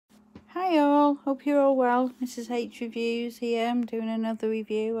Hi all, hope you're all well. Mrs H Reviews here. I'm doing another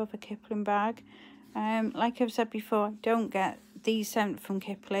review of a Kipling bag. Like I've said before, I don't get these sent from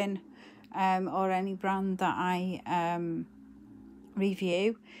Kipling or any brand that I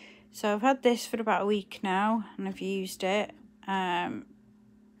review. So I've had this for about a week now and I've used it and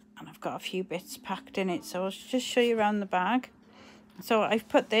I've got a few bits packed in it, so I'll just show you around the bag. So I've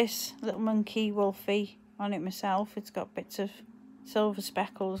put this little monkey Wolfie on it myself. It's got bits of silver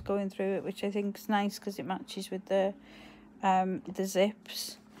speckles going through it, which I think is nice because it matches with the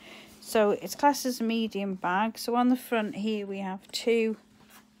zips. So it's classed as a medium bag. So on the front here we have two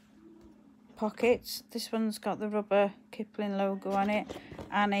pockets. This one's got the rubber Kipling logo on it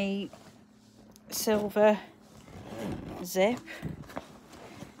and a silver zip.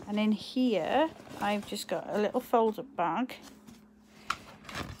 And in here I've just got a little fold-up bag,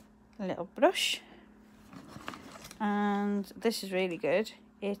 a little brush, and this is really good.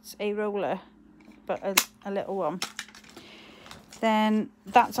 It's a roller, but a little one. Then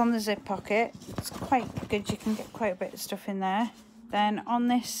that's on the zip pocket. It's quite good, you can get quite a bit of stuff in there. Then on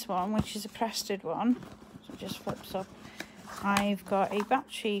this one, which is a Prested one, so it just flips up, I've got a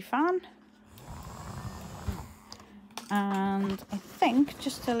battery fan and I think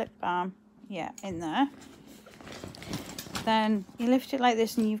just a lip balm, yeah, in there. Then you lift it like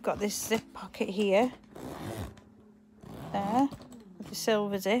this and you've got this zip pocket here, there, with the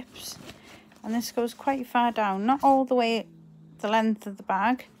silver zips, and this goes quite far down, not all the way the length of the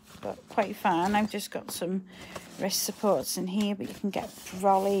bag, but quite far. And I've just got some wrist supports in here, but you can get a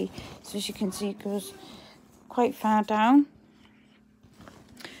brolly, so as you can see it goes quite far down.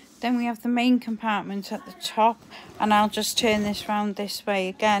 Then we have the main compartment at the top, and I'll just turn this round this way.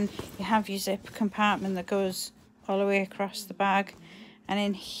 Again, you have your zip compartment that goes all the way across the bag, and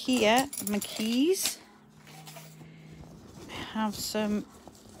in here my keys. I have some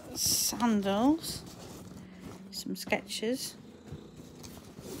sandals, some Skechers,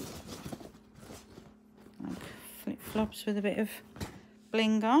 like flip-flops with a bit of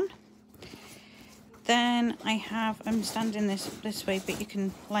bling on. Then I have, I'm standing this way, but you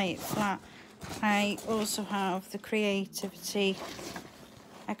can lay it flat. I also have the Creativity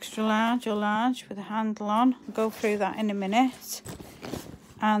extra large or large with a handle on. I'll go through that in a minute.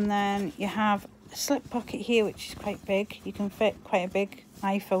 And then you have a slip pocket here, which is quite big. You can fit quite a big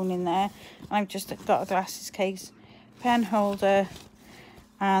iPhone in there. And I've just got a glasses case, pen holder,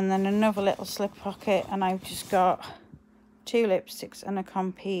 and then another little slip pocket. And I've just got two lipsticks and a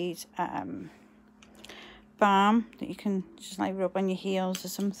Compeed balm that you can just like rub on your heels or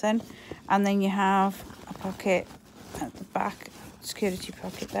something. And then you have a pocket at the back, security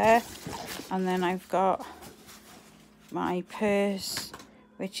pocket there. And then I've got my purse,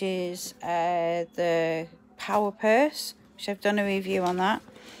 which is the Power Purse, which I've done a review on that.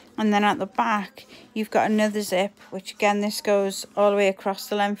 And then at the back you've got another zip, which again this goes all the way across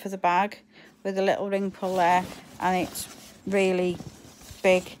the length of the bag with a little ring pull there, and it's really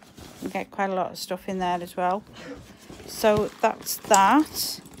big. You get quite a lot of stuff in there as well. So that's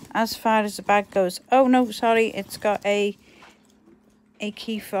that as far as the bag goes. Oh no, sorry, it's got a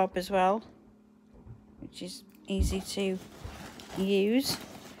key fob as well, which is easy to use.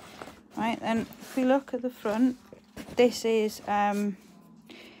 Right, then if we look at the front, this is the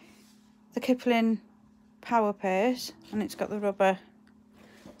Kipling Power Purse, and it's got the rubber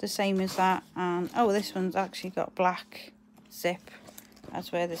the same as that. And oh, this one's actually got black zip.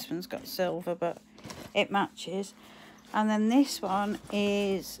 That's where this one's got silver, but it matches. And then this one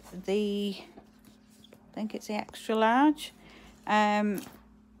is the, I think it's the extra large. And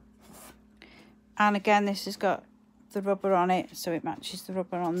again, this has got the rubber on it, so it matches the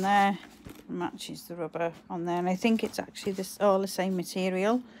rubber on there, matches the rubber on there. And I think it's actually this all the same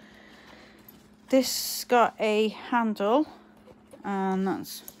material. This got a handle, and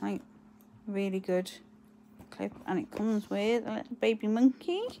that's like really good clip, and it comes with a little baby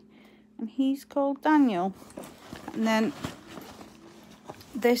monkey, and he's called Daniel. And then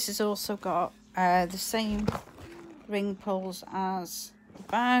this has also got the same ring pulls as the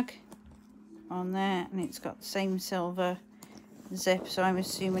bag on there, and it's got the same silver zip, so I'm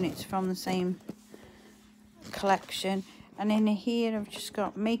assuming it's from the same collection. And in here I've just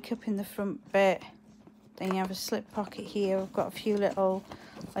got makeup in the front bit. Then you have a slip pocket here. I've got a few little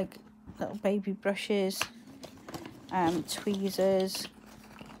like little baby brushes, tweezers,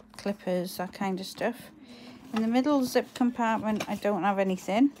 clippers, that kind of stuff. In the middle zip compartment I don't have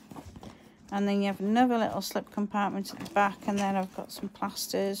anything, and then you have another little slip compartment at the back, and then I've got some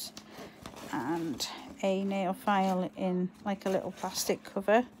plasters and a nail file in like a little plastic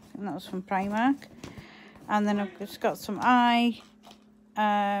cover, and that was from Primark. And then I've just got some eye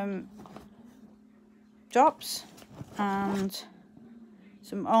drops and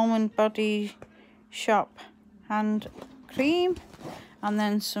some Almond Body Shop hand cream, and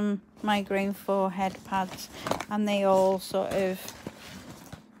then some migraine forehead pads, and they all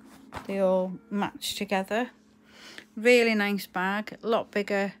match together. Really nice bag, a lot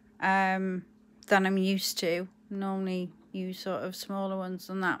bigger than I'm used to. Normally use sort of smaller ones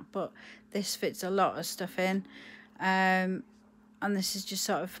than that, but this fits a lot of stuff in, and this is just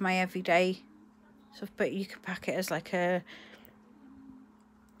sort of for my everyday stuff, but you can pack it as like a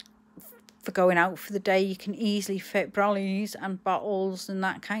for going out for the day. You can easily fit brollies and bottles and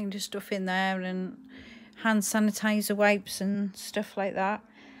that kind of stuff in there, and hand sanitizer wipes and stuff like that.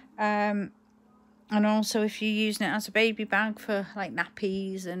 And also if you're using it as a baby bag for like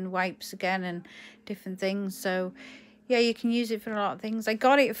nappies and wipes again and different things. So yeah, you can use it for a lot of things. I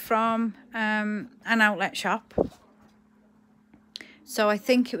got it from an outlet shop, so I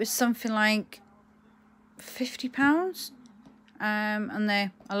think it was something like £50, and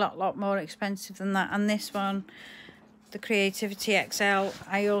they're a lot more expensive than that. And this one, the Creativity XL,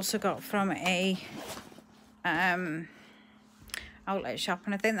 I also got from a outlet shop,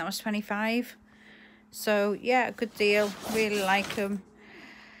 and I think that was 25. So yeah, a good deal. Really like them.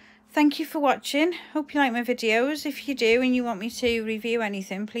 Thank you for watching. Hope you like my videos. If you do and you want me to review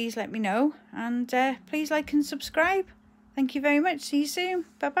anything, please let me know, and please like and subscribe. Thank you very much. See you soon.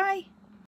 Bye bye.